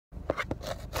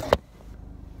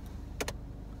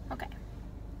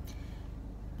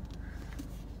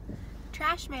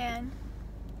trash man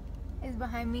is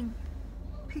behind me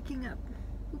picking up,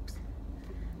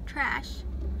 trash,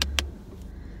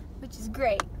 which is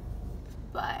great,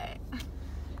 but let's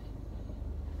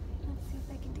see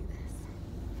if I can do this.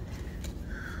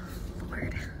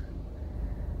 Lord.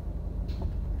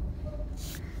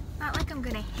 Not like I'm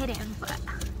gonna hit him, but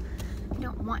I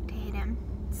don't want to hit him.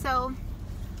 So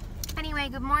anyway,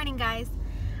 good morning guys.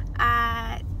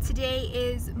 Today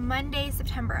is Monday,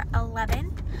 September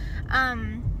 11th.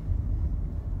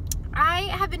 I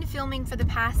have been filming for the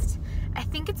past, I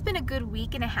think it's been a good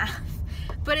week and a half,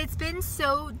 but it's been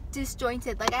so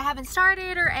disjointed. Like, I haven't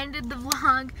started or ended the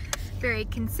vlog very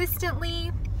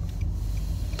consistently.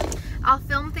 I'll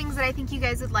film things that I think you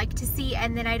guys would like to see,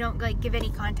 and then I don't like give any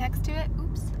context to it.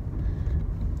 Oops.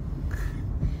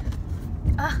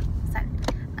 Sun.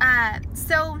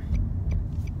 So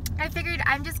I figured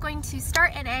I'm just going to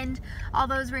start and end all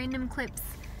those random clips.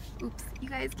 Oops, you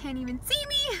guys can't even see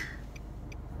me.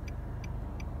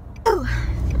 Ooh.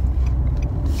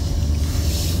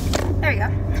 There we go.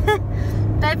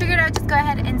 But I figured I would just go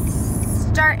ahead and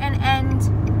start and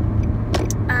end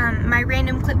my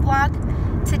random clip vlog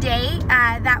today.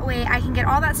 That way I can get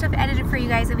all that stuff edited for you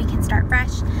guys and we can start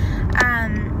fresh.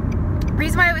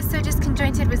 Reason why I was so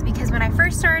disconjointed was because when I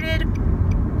first started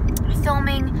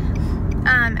filming,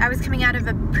 I was coming out of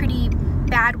a pretty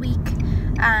bad week,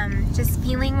 just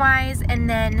feeling wise, and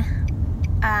then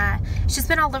it's just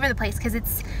been all over the place because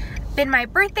it's been my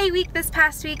birthday week this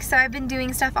past week, so I've been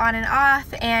doing stuff on and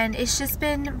off, and it's just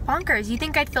been bonkers. You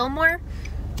think I'd film more?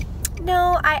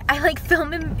 No, I like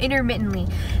film intermittently.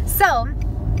 So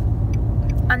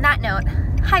on that note,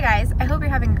 hi guys, I hope you're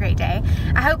having a great day.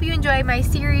 I hope you enjoy my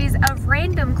series of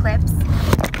random clips.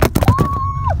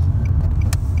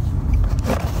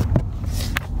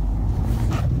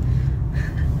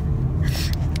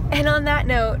 And on that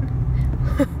note,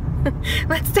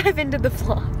 let's dive into the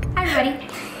vlog. Hi everybody.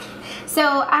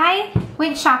 So I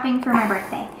went shopping for my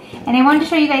birthday, and I wanted to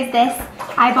show you guys this.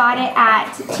 I bought it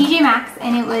at TJ Maxx,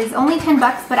 and it was only 10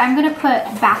 bucks, but I'm gonna put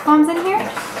bath bombs in here.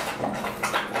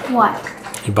 What?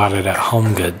 You bought it at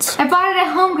Home Goods. I bought it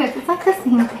at Home Goods. It's like the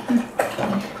same thing.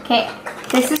 Okay,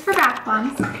 this is for bath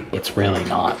bombs. It's really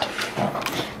not.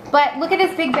 But look at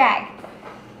this big bag.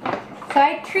 So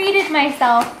I treated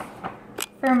myself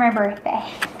for my birthday.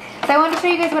 So I wanted to show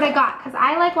you guys what I got, because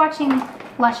I like watching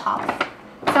Lush hauls.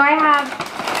 So I have,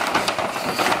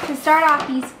 to start off,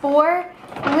 these 4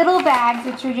 little bags,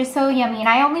 which are just so yummy. And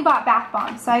I only bought bath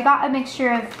bombs, so I got a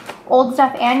mixture of old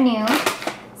stuff and new.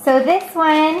 So this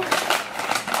one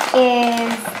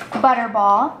is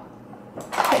Butterball.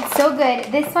 It's so good.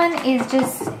 This one is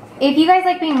just, if you guys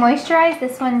like being moisturized,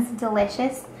 this one's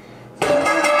delicious.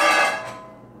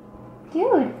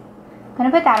 Dude, I'm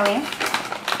gonna put that away.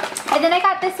 And then I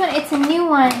got this one. It's a new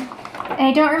one, and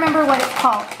I don't remember what it's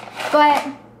called, but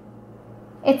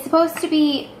it's supposed to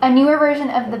be a newer version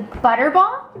of the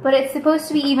Butterball, but it's supposed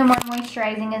to be even more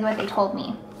moisturizing is what they told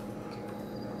me.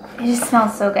 It just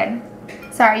smells so good.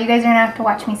 Sorry, you guys are gonna have to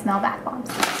watch me smell bath bombs.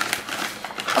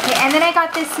 Okay, and then I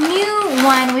got this new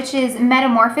one, which is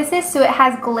Metamorphosis, so it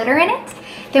has glitter in it.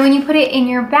 Then when you put it in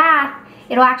your bath,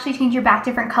 it'll actually change your bath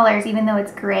different colors, even though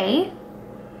it's gray.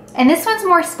 And this one's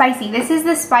more spicy. This is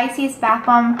the spiciest bath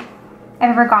bomb I've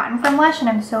ever gotten from Lush, and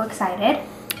I'm so excited.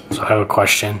 So I have a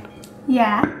question.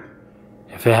 Yeah?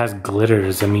 If it has glitter,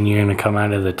 does that mean you're gonna come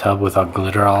out of the tub with all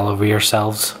glitter all over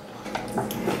yourselves?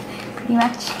 Pretty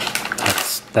much.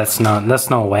 That's no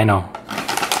bueno.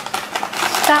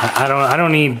 Stop. I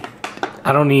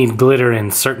don't need glitter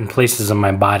in certain places of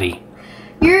my body.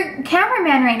 You're a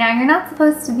cameraman right now. You're not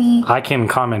supposed to be. I can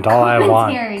comment all I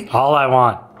want. All I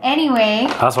want. Anyway.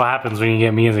 That's what happens when you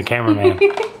get me as a cameraman.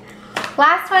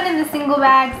 Last one in the single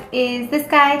bags is this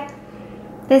guy.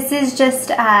 This is just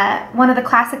one of the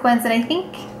classic ones that I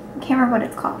can't remember what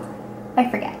it's called. I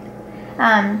forget.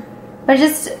 But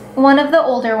just one of the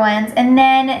older ones. And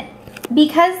then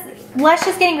because Lush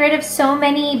is getting rid of so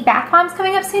many bath bombs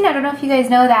coming up soon, I don't know if you guys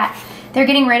know that, they're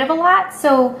getting rid of a lot.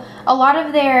 So a lot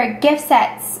of their gift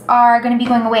sets are going to be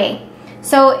going away.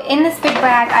 So in this big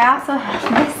bag, I also have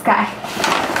this guy,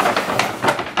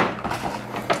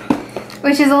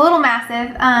 which is a little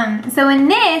massive. So in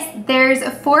this, there's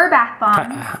 4 bath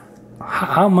bombs.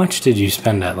 How much did you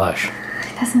spend at Lush?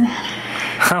 It doesn't matter.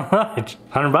 How much?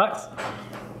 100 bucks?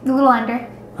 A little under.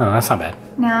 Oh, that's not bad.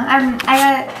 No,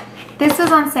 this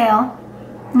was on sale.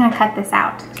 I'm gonna cut this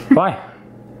out. Why?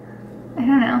 I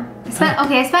don't know. I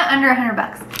spent under 100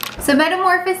 bucks. So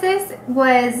Metamorphosis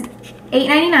was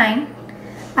 $8.99.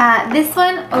 This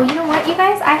one, oh, you know what, you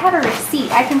guys? I have a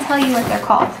receipt. I can tell you what they're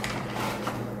called.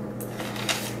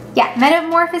 Yeah,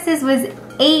 Metamorphosis was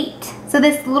So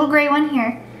this little gray one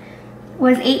here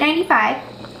was $8.95.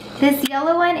 This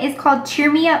yellow one is called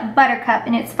Cheer Me Up Buttercup,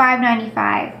 and it's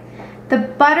 $5.95. The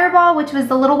Butterball, which was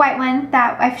the little white one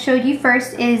that I showed you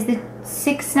first, is the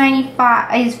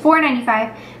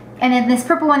 $4.95. And then this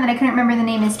purple one that I couldn't remember the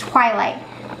name is Twilight,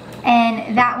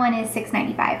 and that one is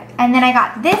 $6.95. And then I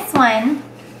got this one,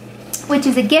 which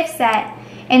is a gift set,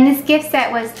 and this gift set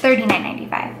was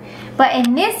 $39.95. But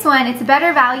in this one, it's a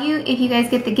better value if you guys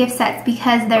get the gift sets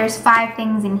because there's 5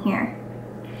 things in here.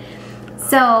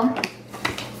 So,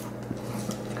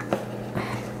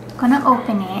 I'm gonna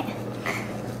open it.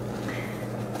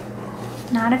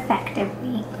 Not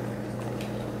effectively.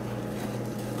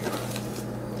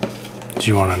 Do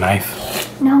you want a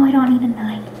knife? No, I don't need a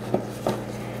knife.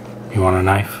 You want a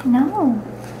knife? No.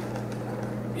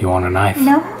 You want a knife?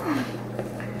 No.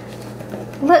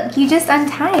 Look, you just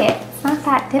untie it. It's not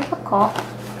that difficult.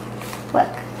 Look,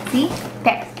 see?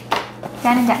 There.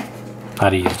 Done and done.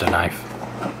 I'd have used a knife.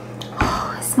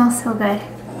 Oh, it smells so good.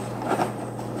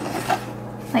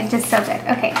 Like, just so good.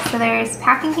 Okay, so there's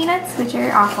packing peanuts, which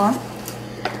are awful.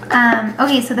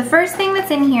 Okay, so the first thing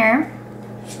that's in here,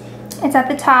 it's at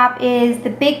the top, is the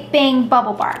Big Bang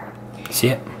Bubble Bar. See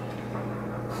it?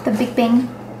 The Big Bang,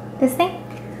 this thing?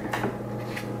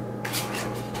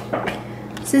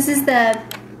 So this is the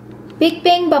Big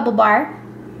Bang Bubble Bar.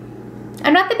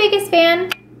 I'm not the biggest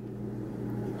fan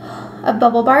of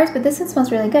bubble bars, but this one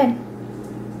smells really good.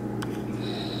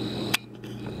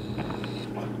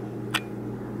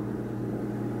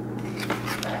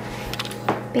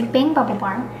 Big Bang Bubble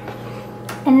Bar.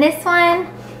 And this one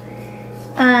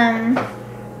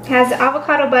has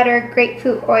avocado butter,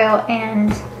 grapefruit oil,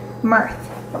 and mirth.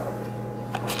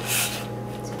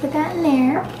 So put that in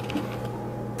there.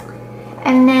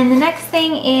 And then the next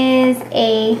thing is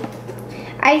a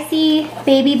icy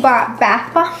baby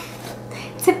bath bomb.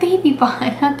 It's a baby bomb,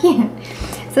 how cute.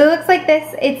 So it looks like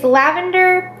this. It's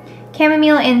lavender,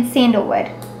 chamomile, and sandalwood.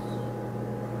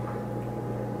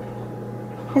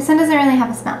 This one doesn't really have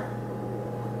a smell.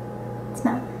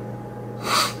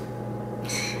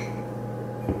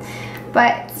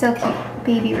 But so cute,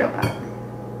 baby robot.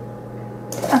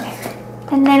 Okay,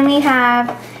 and then we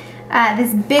have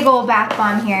this big old bath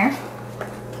bomb here.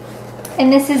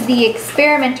 And this is the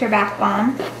Experimenter bath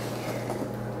bomb.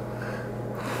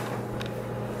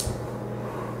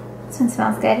 This one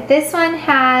smells good. This one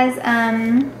has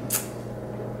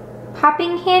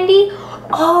popping candy.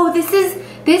 Oh, this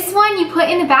one you put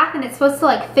in the bath and it's supposed to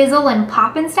like fizzle and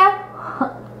pop and stuff.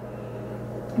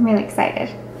 I'm really excited.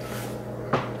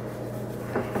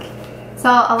 So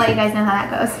I'll let you guys know how that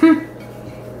goes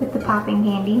with the popping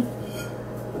candy.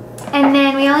 And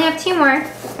then we only have 2 more.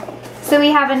 So we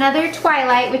have another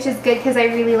Twilight, which is good because I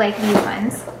really like these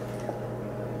ones.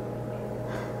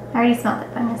 I already smelled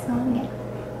it, but I'm gonna smell it again.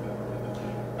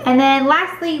 And then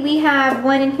lastly, we have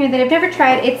one in here that I've never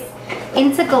tried. It's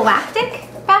Intergalactic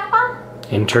bath bomb.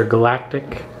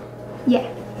 Intergalactic? Yeah.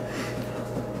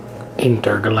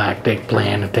 Intergalactic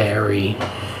planetary.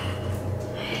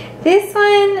 This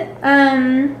one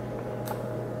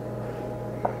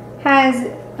has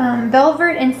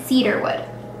velvet and cedarwood.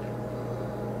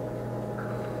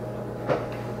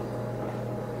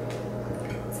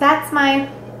 So that's my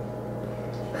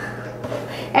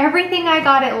everything I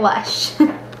got at Lush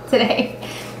today.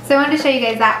 So I wanted to show you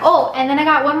guys that. Oh, and then I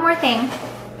got one more thing,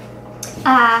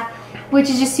 which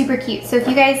is just super cute. So if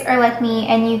you guys are like me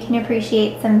and you can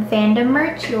appreciate some fandom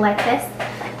merch, you'll like this.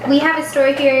 We have a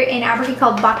store here in Albuquerque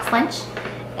called Box Lunch,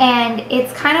 and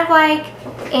it's kind of like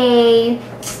a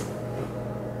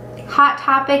Hot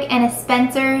Topic and a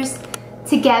Spencer's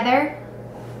together,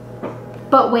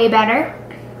 but way better.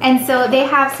 And so they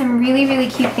have some really,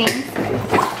 really cute things.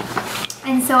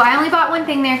 And so I only bought one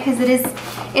thing there because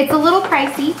it's a little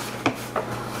pricey.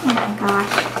 Oh my gosh,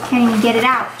 can't even get it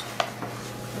out.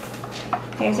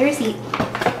 There's a receipt.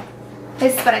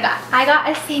 This is what I got. I got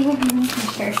a Sailor Moon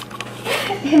t-shirt.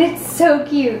 And it's so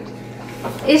cute.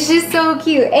 It's just so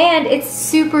cute. And it's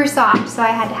super soft, so I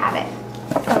had to have it.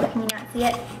 Oh, can you not see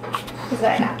it? This is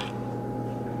what I got.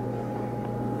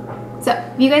 So,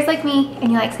 if you guys like me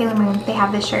and you like Sailor Moon, they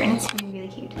have this shirt and it's really, really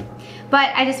cute.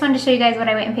 But I just wanted to show you guys what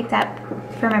I went and picked up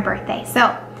for my birthday.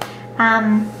 So,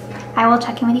 I will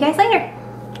check in with you guys later.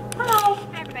 Bye.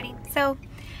 Hi, everybody. So,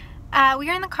 we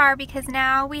are in the car because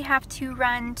now we have to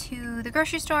run to the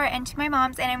grocery store and to my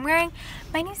mom's, and I'm wearing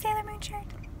my new Sailor Moon shirt.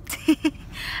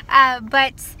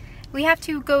 But we have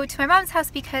to go to my mom's house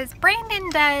because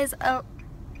Brandon does a...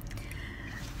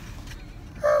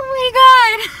 Oh my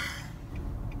god!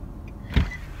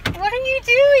 What are you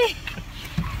doing?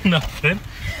 Nothing.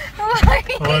 What are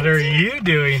you What are you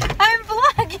doing? I'm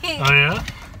vlogging. Oh yeah?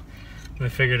 I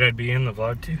figured I'd be in the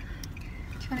vlog too. Do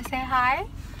you want to say hi?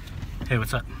 Hey,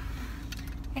 what's up?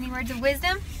 Any words of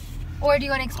wisdom? Or do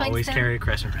you want to explain Always to them? carry a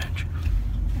crescent wrench.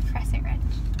 A crescent wrench.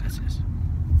 That's this.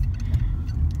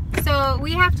 So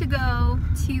we have to go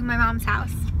to my mom's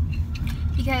house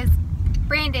because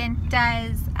Brandon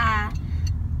does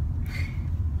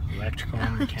Electrical,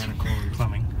 mechanical, and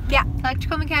plumbing. yeah,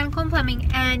 electrical, mechanical, and plumbing,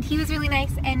 and he was really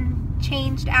nice and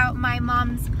changed out my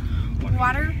mom's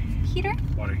water heater.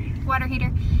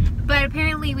 But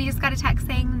apparently we just got a text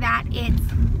saying that it's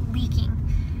leaking.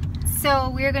 So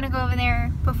we're gonna go over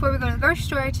there before we go to the grocery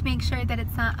store to make sure that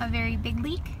it's not a very big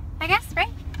leak, I guess,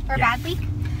 right? Or a bad leak.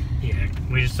 Yeah,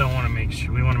 we just don't want to make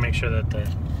sure. We want to make sure that the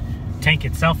tank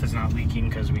itself is not leaking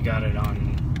because we got it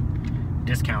on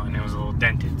discount and it was a little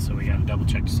dented. So we got to double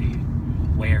check to see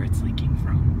where it's leaking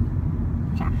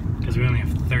from. Yeah. Because we only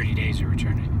have 30 days to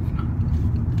return it. If not.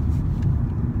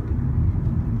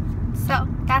 So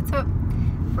that's what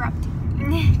we're up to.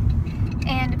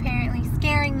 And apparently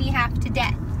scaring me half to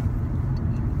death.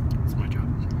 That's my job.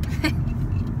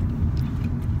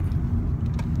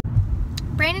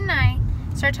 Brandon and I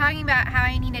started talking about how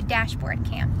I need a dashboard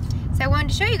cam. So I wanted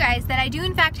to show you guys that I do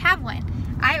in fact have one.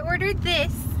 I ordered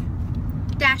this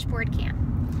dashboard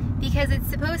cam because it's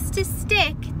supposed to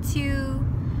stick to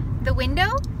the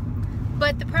window,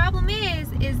 but the problem is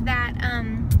that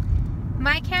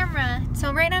my camera,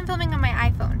 so right now I'm filming on my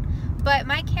iPhone, but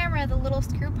my camera, the little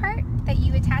screw part that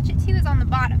you attach it to is on the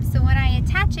bottom. So when I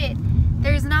attach it,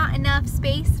 there's not enough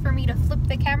space for me to flip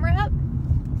the camera up.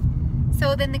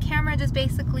 So then the camera just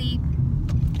basically...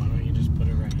 Why don't you just put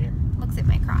it right here? Looks at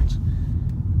my crotch.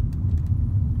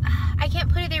 I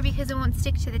can't put it there because it won't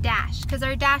stick to the dash. Because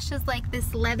our dash is like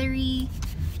this leathery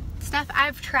stuff.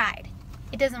 I've tried.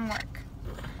 It doesn't work.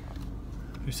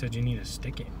 Who said you need to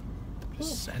stick it?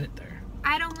 Just set it there.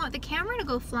 I don't want the camera to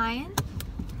go flying.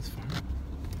 That's fine.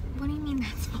 What do you mean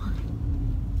that's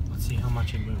fine? Let's see how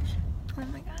much it moves. Oh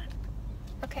my god.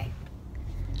 Okay.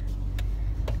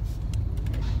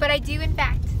 But I do in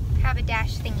fact have a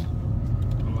dash thingy.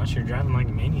 Unless you're driving like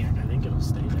a maniac, I think it'll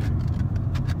stay there.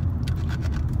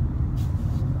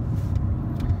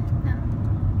 No.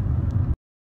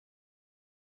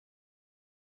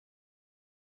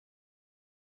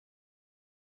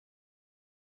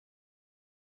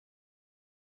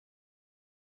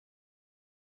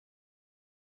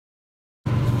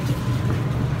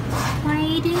 What are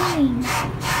you doing?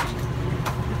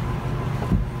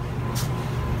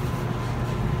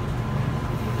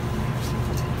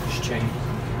 Just checking.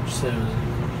 So,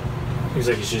 looks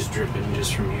like it's just dripping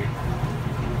just from here.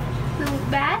 Does it look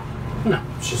bad? No,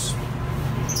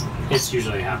 it's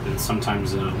usually happens.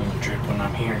 Sometimes it won't drip when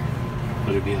I'm here,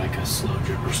 but it'd be like a slow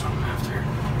drip or something after.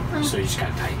 So you just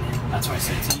gotta tighten it. That's why I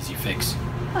said it's an easy fix.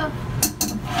 Oh.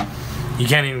 You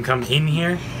can't even come in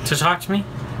here to talk to me?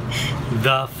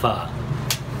 The fuck.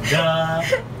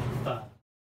 The fuck.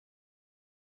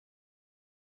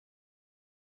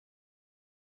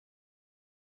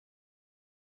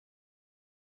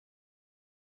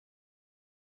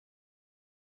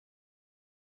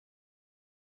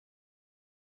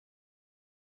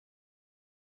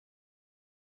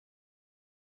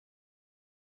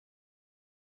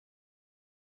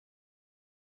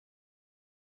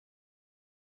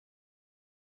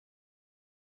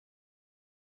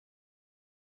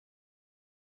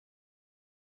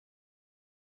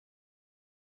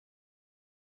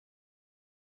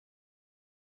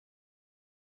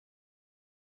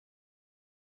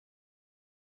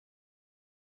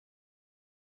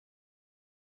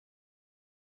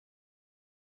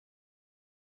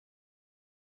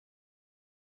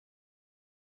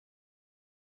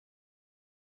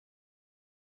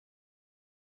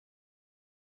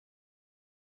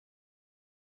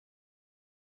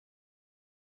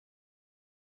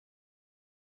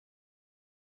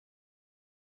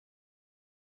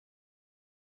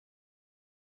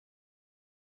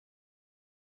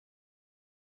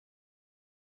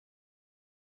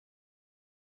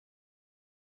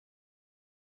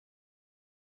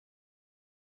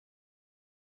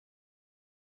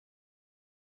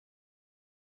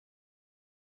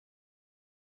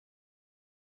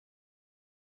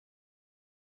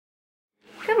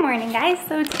 Good morning, guys.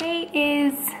 So today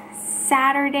is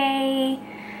Saturday,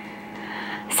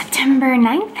 September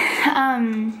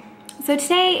 9th. So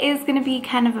today is going to be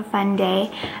kind of a fun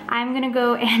day. I'm going to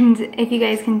go and, if you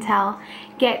guys can tell,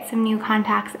 get some new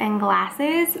contacts and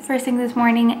glasses first thing this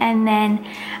morning, and then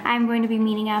I'm going to be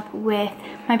meeting up with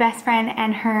my best friend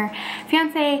and her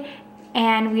fiance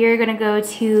and we are gonna go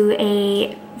to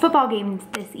a football game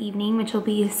this evening, which will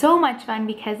be so much fun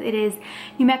because it is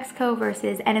New Mexico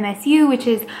versus NMSU, which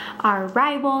is our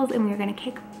rivals, and we're gonna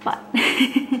kick butt.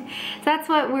 So that's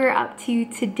what we're up to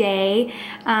today.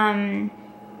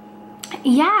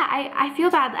 Yeah, I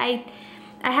feel bad. I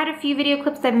had a few video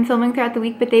clips I've been filming throughout the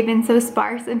week, but they've been so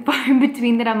sparse and far in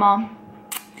between that I'm all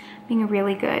being a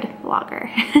really good vlogger.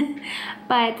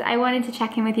 But I wanted to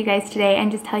check in with you guys today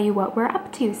and just tell you what we're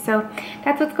up to. So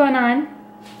that's what's going on.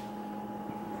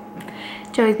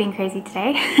 Joey's being crazy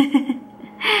today.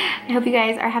 I hope you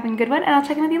guys are having a good one, and I'll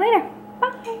check in with you later.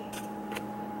 Bye.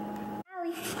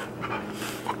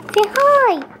 Say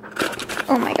hi.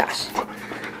 Oh my gosh.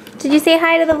 Did you say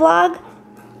hi to the vlog?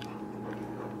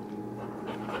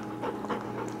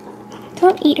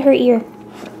 Don't eat her ear.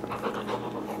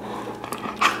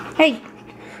 Hey.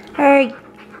 Hey.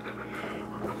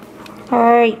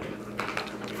 Hey.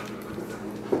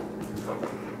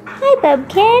 Hi,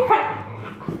 Bubkin.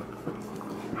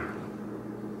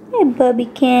 Hi,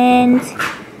 Bubbykins.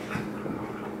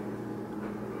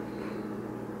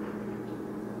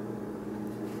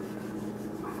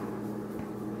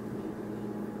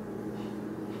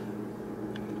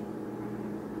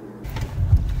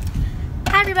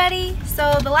 Hi everybody.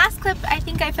 So the last clip I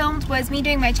think I filmed was me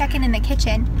doing my check-in in the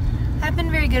kitchen. I've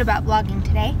been very good about vlogging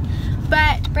today.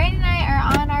 But Brandon and I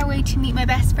are on our way to meet my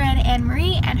best friend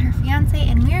Anne-Marie and her fiance,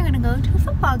 and we are gonna go to a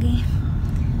football game.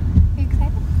 Are you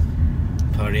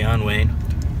excited? Party on, Wayne.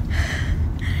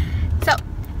 So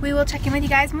we will check in with you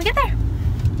guys when we get there.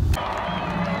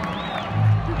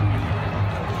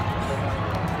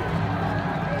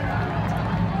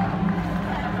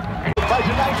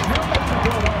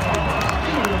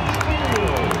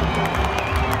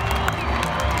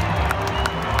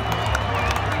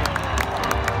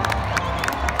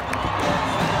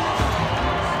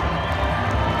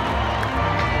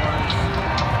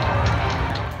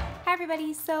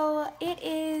 So it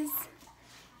is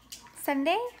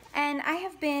Sunday, and I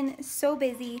have been so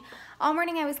busy. All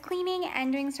morning I was cleaning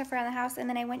and doing stuff around the house, and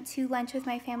then I went to lunch with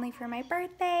my family for my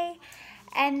birthday,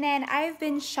 and then I've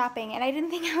been shopping, and I didn't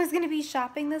think I was going to be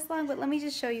shopping this long, but let me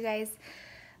just show you guys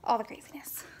all the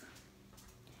craziness.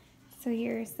 So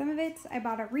here's some of it. I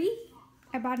bought a wreath,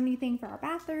 I bought a new thing for our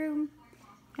bathroom,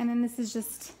 and then this is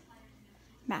just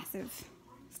massive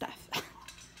stuff.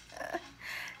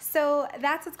 So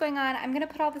that's what's going on. I'm gonna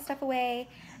put all this stuff away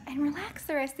and relax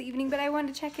the rest of the evening, but I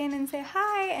wanted to check in and say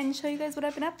hi and show you guys what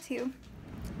I've been up to.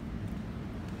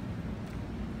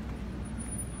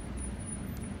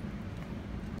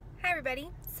 Hi everybody.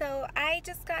 So I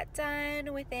just got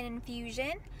done with an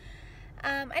infusion.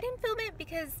 I didn't film it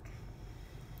because,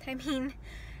 I mean,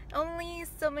 only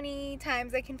so many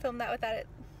times I can film that without it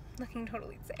looking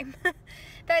totally the same.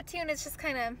 That too, and it's just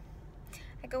kind of,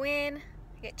 I go in,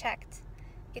 I get checked,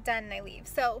 get done, and I leave.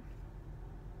 So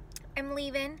I'm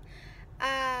leaving,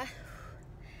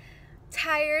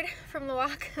 tired from the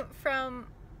walk from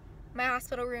my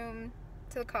hospital room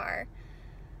to the car.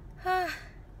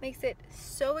 Makes it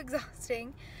so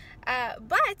exhausting,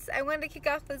 but I wanted to kick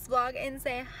off this vlog and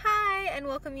say hi and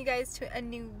welcome you guys to a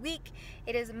new week.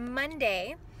 It is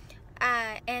Monday,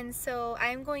 and so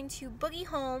I'm going to boogie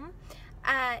home.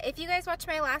 If you guys watched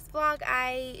my last vlog,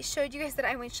 I showed you guys that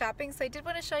I went shopping, so I did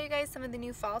want to show you guys some of the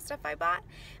new fall stuff I bought.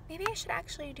 Maybe I should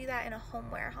actually do that in a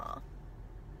homeware haul.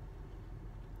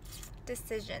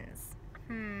 Decisions.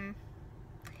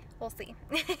 We'll see.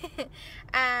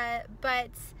 But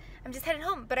I'm just headed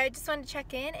home. But I just wanted to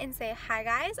check in and say hi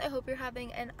guys. I hope you're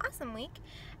having an awesome week,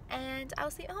 and I'll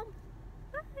see you at home.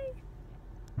 Bye.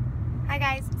 Hi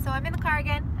guys. So I'm in the car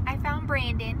again. I found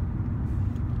Brandon.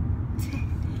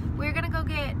 We're gonna go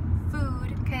get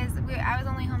food because I was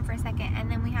only home for a second,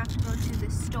 and then we have to go to the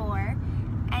store,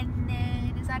 and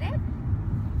then is that it?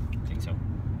 I think so.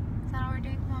 Is that all we're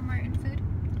doing? Walmart and food?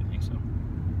 I think so.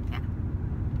 Yeah.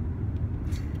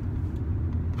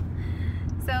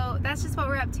 So that's just what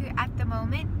we're up to at the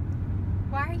moment.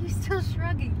 Why are you still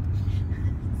shrugging?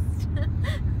 I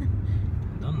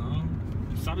don't know.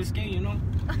 Stop escaping, you know?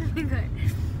 Oh my god.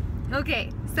 Okay,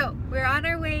 so we're on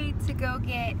our way to go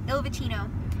get Il Vicino.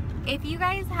 If you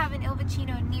guys have an Il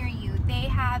Vicino near you, they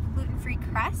have gluten-free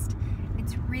crust.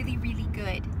 It's really, really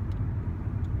good.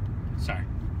 Sorry.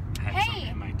 I had something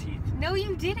in my teeth. No,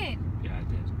 you didn't. Yeah, I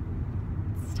did.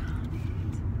 Stop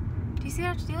it. Do you see what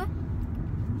I have to do?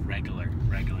 Regular,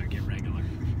 get regular.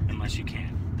 Unless you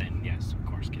can, then yes, of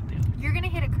course, get the other. You're gonna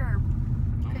hit a curb.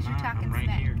 I'm you're not. talking I'm right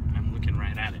smack. here. I'm looking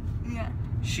right at it. Yeah.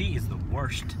 She is the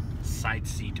worst side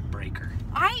seat breaker.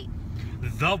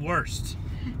 The worst.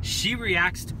 She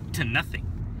reacts to nothing.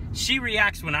 she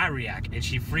reacts when I react, and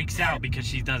she freaks out because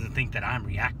she doesn't think that I'm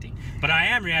reacting. But I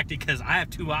am reacting because I have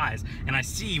 2 eyes, and I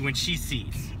see when she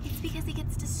sees. It's because he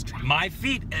gets distracted.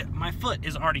 My foot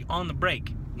is already on the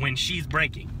brake when she's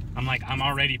braking. I'm like, I'm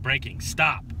already braking.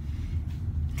 Stop.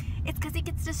 It's because he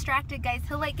gets distracted, guys.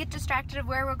 He'll like get distracted of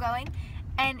where we're going,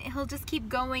 and he'll just keep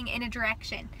going in a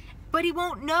direction. But he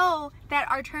won't know that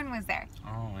our turn was there.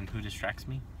 Oh, and who distracts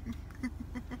me?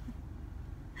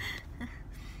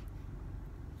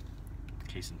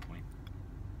 Case in point.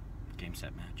 Game,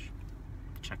 set, match.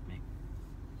 Checkmate.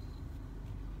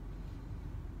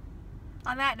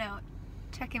 On that note,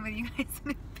 check in with you guys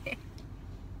in a bit.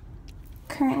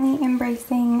 Currently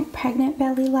embracing pregnant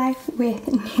belly life with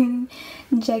new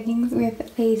jeggings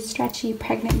with a stretchy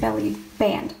pregnant belly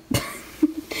band.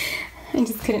 I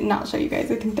just couldn't not show you guys.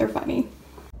 I think they're funny.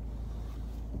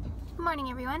 Good morning,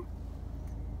 everyone.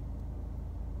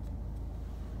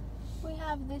 We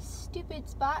have this stupid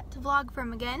spot to vlog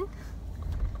from again.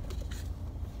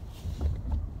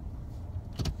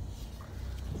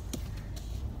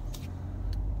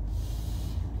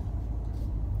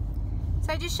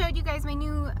 So I just showed you guys my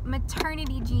new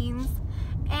maternity jeans,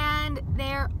 and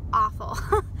they're awful.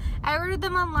 I ordered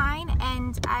them online,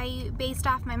 and I based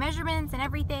off my measurements and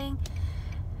everything,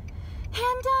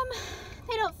 and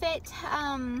they don't fit.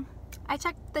 I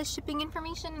checked the shipping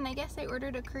information, and I guess I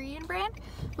ordered a Korean brand,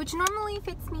 which normally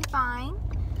fits me fine.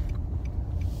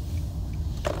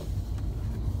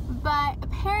 But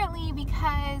apparently,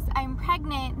 because I'm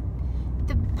pregnant,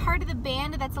 the part of the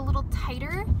band that's a little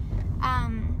tighter,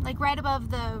 like right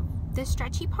above the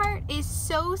stretchy part, is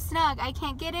so snug. I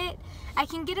can't get it. I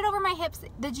can get it over my hips.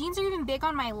 The jeans are even big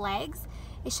on my legs.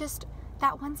 It's just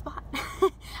that one spot.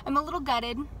 I'm a little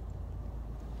gutted.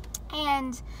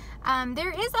 And there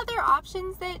is other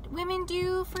options that women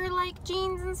do for like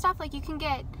jeans and stuff. Like you can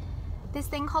get this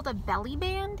thing called a belly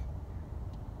band.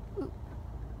 Ooh.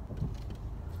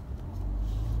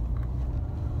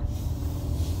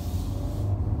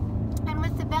 And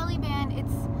with the belly band,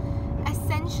 it's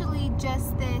essentially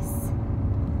just this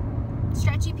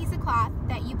stretchy piece of cloth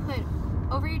that you put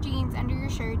over your jeans, under your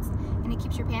shirts, and it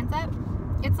keeps your pants up.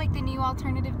 It's like the new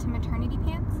alternative to maternity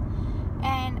pants.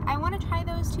 And I want to try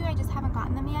those too, I just haven't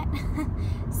gotten them yet.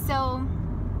 So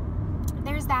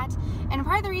there's that. And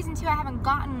part of the reason too I haven't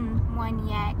gotten one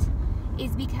yet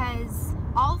is because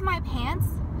all of my pants,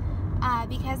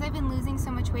 because I've been losing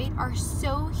so much weight, are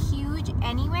so huge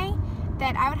anyway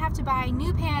that I would have to buy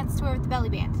new pants to wear with the belly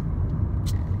band.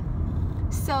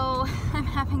 So I'm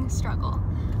having a struggle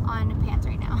on pants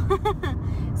right now.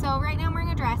 So right now I'm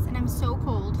wearing a dress and I'm so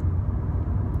cold,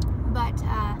 but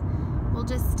we'll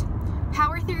just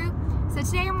power through. So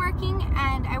today I'm working,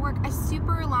 and I work a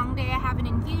super long day. I have an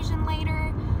infusion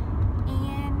later,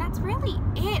 and that's really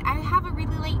it. I have a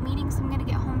really late meeting, so I'm gonna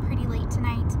get home pretty late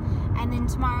tonight, and then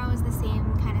tomorrow is the same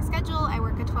kind of schedule. I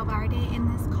work a 12-hour day, and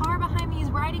this car behind me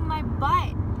is riding my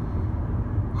butt.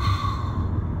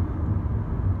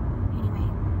 Anyway,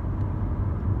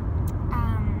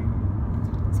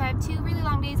 so I have 2 really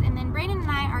long days, and then Brayden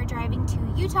and I are driving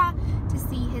to Utah to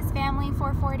see his family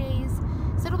for 4 days.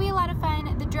 So it'll be a lot of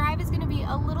fun. The drive is going to be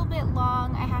a little bit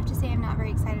long. I have to say I'm not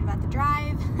very excited about the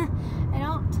drive. I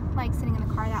don't like sitting in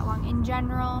the car that long in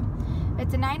general.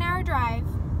 It's a 9-hour drive.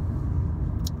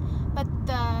 But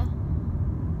the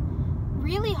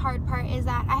really hard part is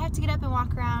that I have to get up and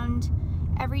walk around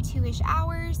every 2-ish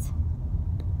hours.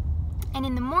 And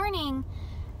in the morning,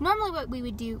 normally what we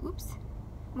would do,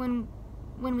 when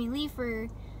we leave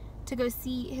to go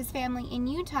see his family in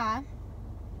Utah,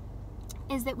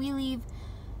 is that we leave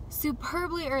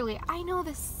superbly early. I know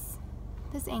this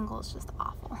angle is just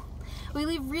awful. We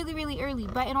leave really, really early,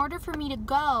 but in order for me to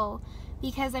go,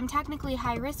 because I'm technically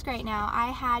high risk right now, I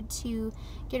had to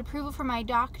get approval from my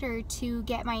doctor to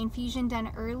get my infusion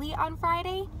done early on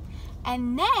Friday.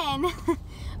 And then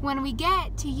when we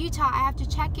get to Utah, I have to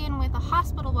check in with a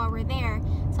hospital while we're there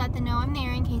to let them know I'm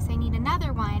there in case I need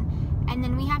another one. And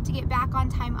then we have to get back on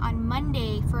time on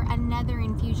Monday for another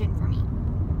infusion for me.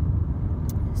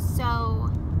 So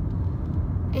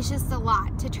it's just a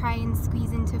lot to try and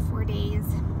squeeze into 4 days.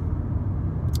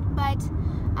 But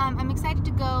I'm excited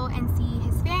to go and see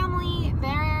his family.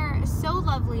 They're so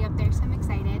lovely up there, so I'm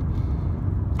excited.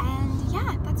 And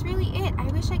yeah, that's really it. I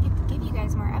wish I could give you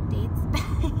guys more updates.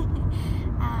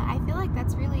 I feel like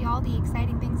that's really all the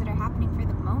exciting things that are happening for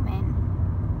the moment.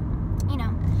 You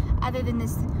know, other than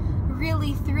this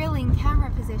really thrilling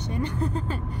camera position.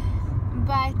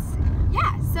 But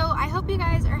yeah, so I hope you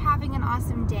guys are having an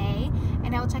awesome day,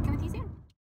 and I will check in with you soon.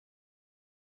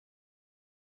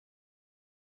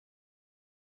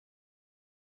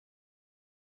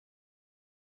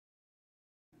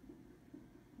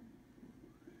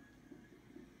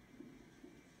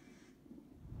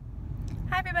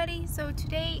 everybody. So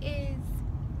today is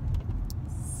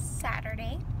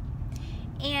Saturday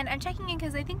and I'm checking in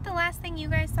because I think the last thing you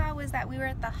guys saw was that we were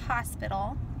at the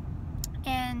hospital,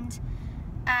 and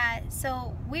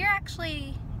so we're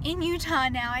actually in Utah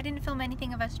now. I didn't film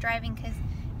anything of us driving because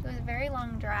it was a very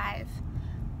long drive,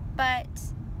 but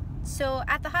so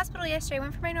at the hospital yesterday I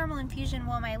went for my normal infusion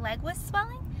while my leg was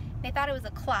swelling. They thought it was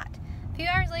a clot. A few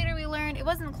hours later we learned it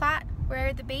wasn't a clot.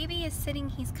 Where the baby is sitting,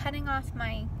 he's cutting off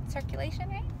my circulation,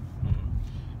 right?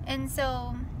 Mm-hmm. And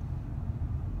so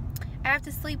I have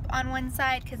to sleep on one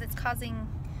side because it's causing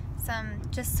some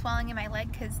just swelling in my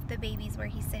leg because the baby's where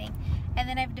he's sitting. And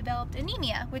then I've developed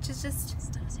anemia, which is just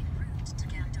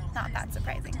not that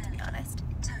surprising, to be honest.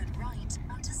 Turn right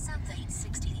onto South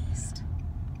 860 East.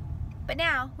 But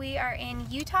now we are in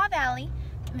Utah Valley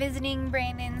visiting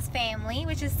Brandon's family,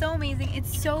 which is so amazing.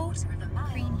 It's so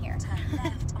green here. Turn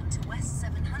left onto West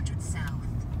 700 South.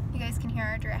 You guys can hear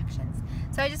our directions.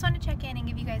 So I just want to check in and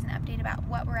give you guys an update about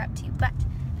what we're up to. But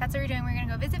that's what we're doing. We're going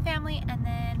to go visit family and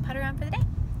then putt around for the day.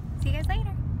 See you guys later.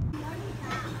 And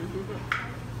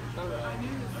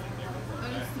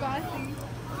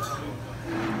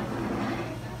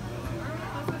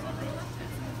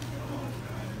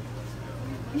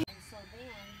so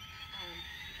then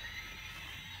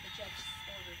the judge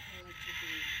ordered him to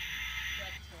be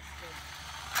drug tested.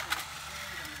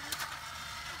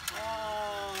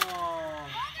 Oh!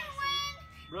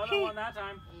 Brother won that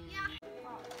time.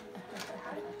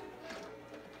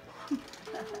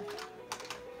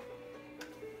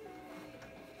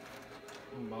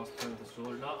 Boss playing with the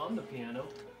stroller, not on the piano.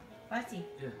 Fussy.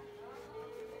 Yeah.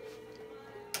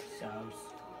 Sauce.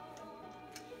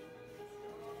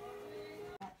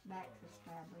 Back to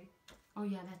Stradley. Oh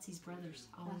yeah, that's his brothers.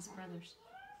 All his brothers.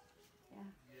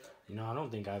 You know, I don't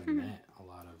think I've met a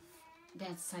lot of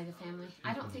Dad's side of the family.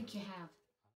 I don't think you have.